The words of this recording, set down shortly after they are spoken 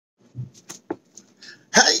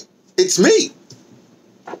It's me,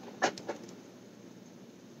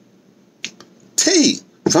 T,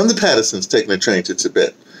 from the Pattersons, taking a train to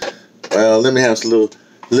Tibet. Well, let me have some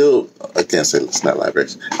little, I can't say it's not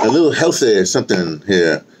libraries, a little healthy something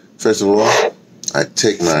here. First of all, I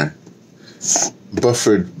take my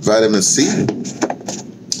buffered vitamin C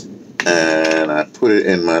and I put it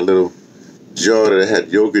in my little jar that I had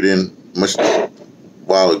yogurt in much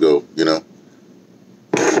while ago, you know.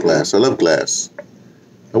 Glass. I love glass.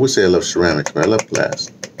 I would say I love ceramics, but I love glass.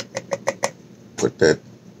 Put that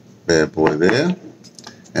bad boy there.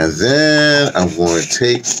 And then I'm going to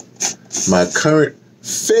take my current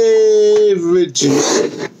favorite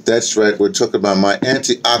juice. That's right, we're talking about my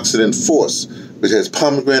antioxidant force, which has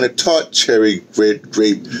pomegranate, tart cherry, red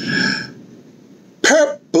grape,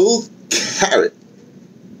 purple carrot,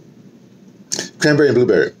 cranberry and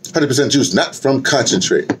blueberry. 100% juice, not from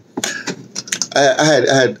concentrate. I had,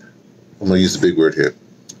 I'm going to use the big word here.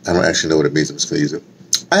 I don't actually know what it means. I'm just going to use it.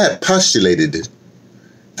 I had postulated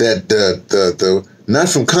that the not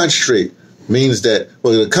from concentrate means that,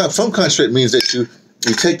 well, the from concentrate means that you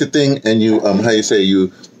take the thing and you how you say,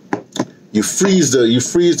 you freeze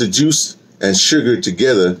the juice and sugar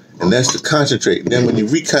together, and that's the concentrate. And then when you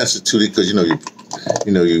reconstitute it, because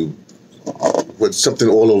you put something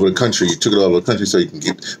all over the country, you took it all over the country so you can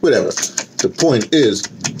get whatever. The point is,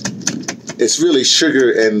 it's really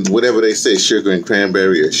sugar and whatever they say, sugar and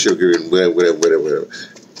cranberry or sugar and whatever.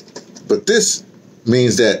 But this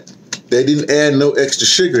means that they didn't add no extra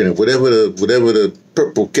sugar in it. Whatever the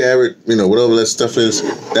purple carrot, whatever that stuff is,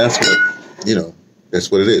 that's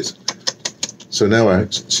what it is. So now I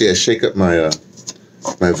shake up my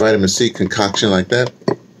my vitamin C concoction like that,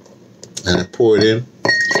 and I pour it in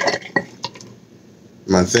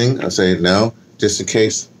my thing. I say now, just in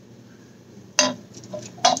case.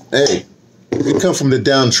 Hey, if you come from the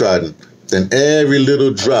downtrodden, then every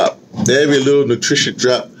little drop, every little nutrition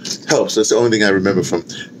drop helps. That's the only thing I remember from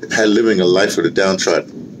living a life for the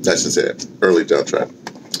downtrodden. That's just it, early downtrodden.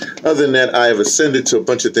 Other than that, I have ascended to a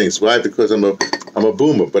bunch of things. Why? Because I'm a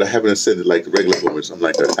boomer, but I haven't ascended like the regular boomers. I'm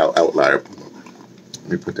like an outlier.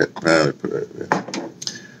 Let me put that there.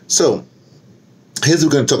 So, here's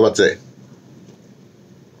what we're going to talk about today.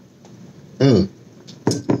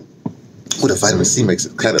 What if vitamin C makes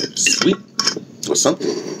it kind of sweet or something?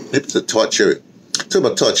 Maybe it's a tart cherry. Talk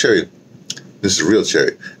about tart cherry. This is real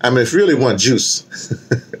cherry. I mean, if you really want juice,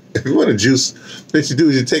 if you want a juice, what you do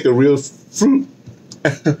is you take a real fruit.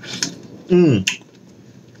 You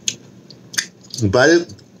bite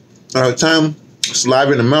it. All the time,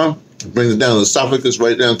 saliva in the mouth, it brings it down to the esophagus,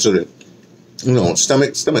 right down to the,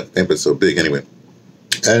 stomach. Stomach ain't but so big anyway.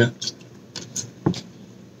 And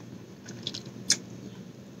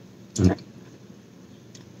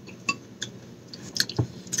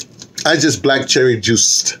I just black cherry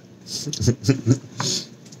juiced.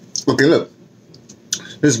 Okay, look.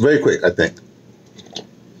 This is very quick, I think.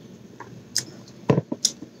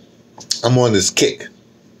 I'm on this kick.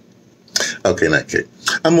 Okay, not kick.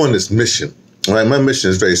 I'm on this mission. All right, my mission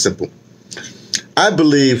is very simple. I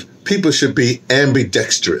believe people should be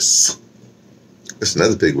ambidextrous. That's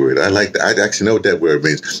another big word. I like that. I actually know what that word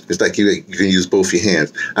means. It's like you can use both your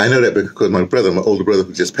hands. I know that because my older brother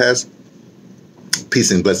who just passed,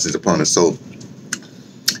 peace and blessings upon his soul,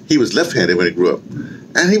 he was left-handed when he grew up.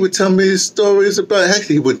 And he would tell me stories about,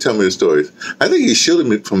 actually he wouldn't tell me the stories. I think he shielded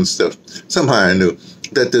me from stuff. Somehow I knew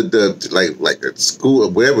that like at school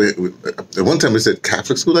or wherever, at one time it said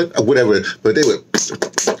Catholic school, like whatever, but they would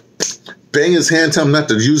bang his hand, tell him not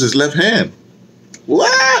to use his left hand.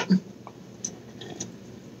 What?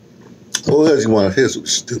 What else you want? Here's what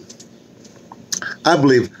you should do. I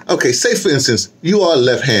believe, okay, say for instance, you are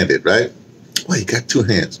left-handed, right? Well, you got two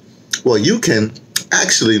hands. Well, you can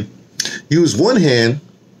actually use one hand,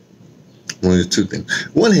 one of the two things.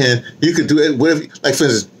 One hand, you can do it, whatever, like for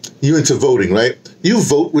instance, you into voting, right? You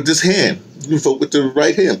vote with this hand. You vote with the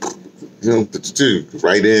right hand.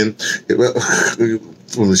 Right in,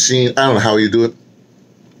 from the machine. I don't know how you do it.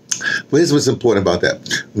 But here's what's important about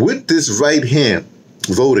that. With this right hand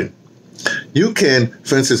voting, you can,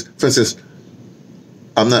 for instance,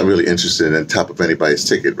 I'm not really interested in top of anybody's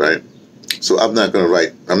ticket, right? So I'm not going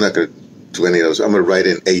to do any of those. I'm going to write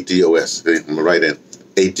in ADOS. I'm going to write in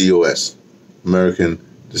ADOS, American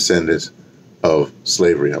Descendants of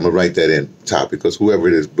Slavery. I'm going to write that in top because whoever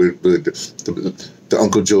it is, the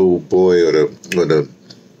Uncle Joe boy or the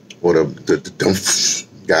dumb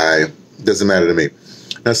guy, doesn't matter to me.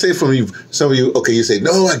 Now, say from you, some of you, okay, you say,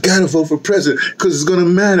 no, I got to vote for president because it's going to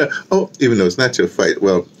matter. Oh, even though it's not your fight.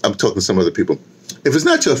 Well, I'm talking to some other people. If it's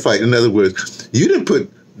not your fight, in other words, you didn't put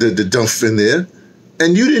the dump in there,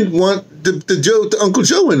 and you didn't want the Uncle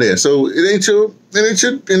Joe in there, so it ain't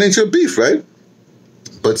your beef, right?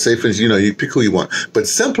 But say, for instance, you pick who you want. But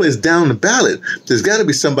someplace down the ballot, there's got to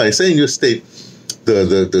be somebody. Say in your state,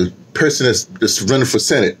 the person that's running for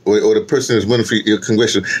Senate or the person that's running for your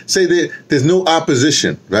congressional. Say there's no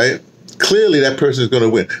opposition, right? Clearly, that person is going to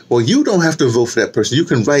win. Well, you don't have to vote for that person. You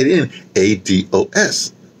can write in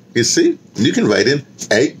ADOS. You see, you can write in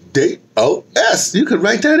ADOS. You can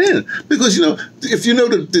write that in because if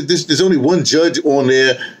that there's only one judge on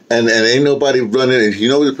there and ain't nobody running, and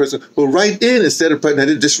the person, well, write in instead of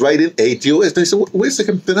just write in ADOS. They say, wait a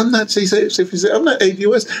second, but I'm not. Say if you say I'm not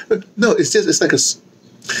ADOS. No, it's like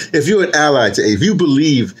if you're an ally to if you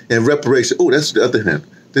believe in reparations. Oh, that's the other hand.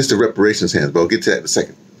 This is the reparations hand, but I'll get to that in a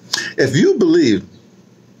second. If you believe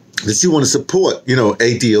that you want to support,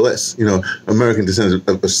 ADOS, American Descendants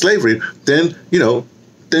of Slavery, then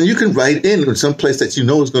you can write in some place that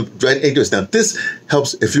is going to write ADOS. Now, this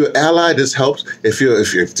helps. If you're an ally, this helps. If you're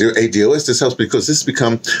ADOS, this helps because this has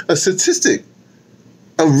become a statistic.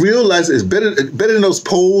 I realize it's better than those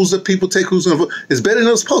polls that people take who's going to vote. It's better than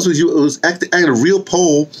those polls because it was acting a real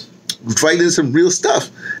poll, writing some real stuff.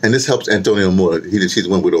 And this helps Antonio more. He's the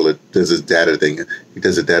one with does this data thing. He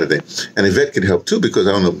does the data thing. And Yvette can help too because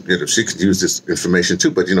I don't know, she could use this information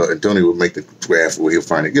too, but Antonio will make the graph where he'll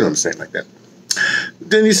find it, what I'm saying, like that.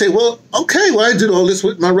 Then you say, well, okay, I did all this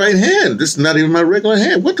with my right hand. This is not even my regular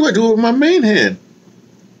hand. What do I do with my main hand?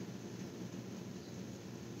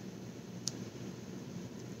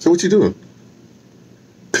 So what you doing?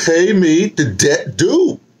 Pay me the debt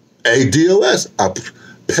due. ADOS. I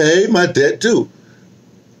pay my debt due.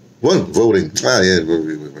 One, voting.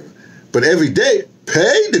 But every day,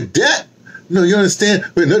 pay the debt. No, you understand?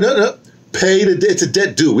 Wait, no. Pay the debt. It's a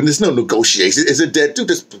debt due. And there's no negotiation. It's a debt due.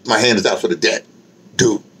 My hand is out for the debt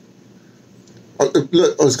due.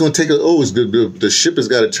 Look, it's going to take the ship has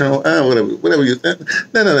got to turn on. Whatever you.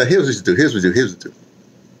 No. Here's what you do.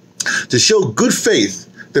 To show good faith,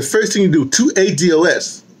 the first thing you do to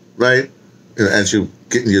ADOS, right? As you're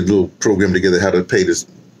getting your little program together, how to pay this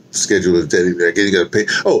schedule of debt. Again, you got to pay.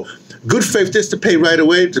 Oh, good faith just to pay right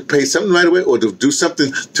away, to pay something right away, or to do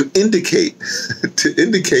something to indicate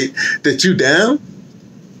that you down.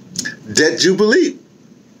 Debt jubilee.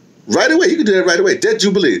 Right away, you can do that right away. Debt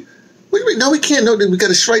jubilee. Wait, no, we can't. No, we got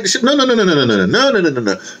to strike the ship. No.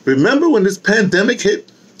 Remember when this pandemic hit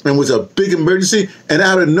and was a big emergency, and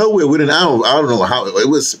out of nowhere, within an hour, I don't know how it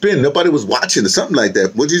was spin. Nobody was watching or something like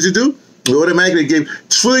that. What did you do? You automatically gave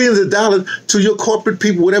trillions of dollars to your corporate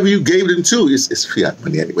people, whatever you gave them to. It's fiat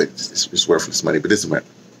money anyway. It's worthless money, but this is money.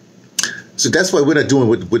 So that's why we're not doing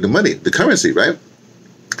with the money, the currency, right?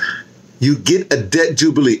 You get a debt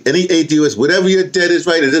jubilee. Any ADOS, whatever your debt is,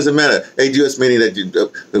 right? It doesn't matter. ADOS meaning that you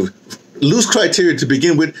loose criteria to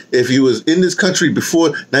begin with. If you was in this country before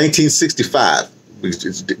 1965.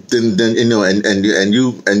 Then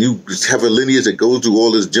and you have a lineage that goes through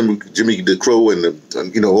all this Jimmy the Crow and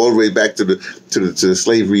all the way back to the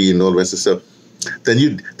slavery and all the rest of the stuff. Then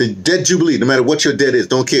the debt jubilee, no matter what your debt is,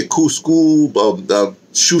 don't care, school,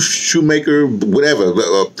 shoemaker, whatever,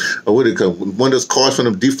 what do you call one of those cars from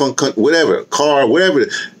the defunct country, whatever,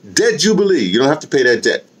 debt jubilee, you don't have to pay that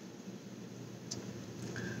debt.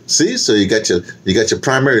 See, so you got your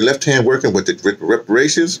primary left hand working with the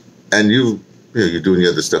reparations, and you're doing the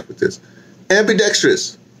other stuff with this.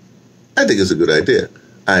 Ambidextrous. I think it's a good idea.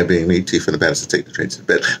 I being me, T from the Patterson, take the train to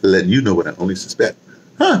bed, letting you know what I only suspect.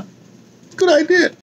 Good idea.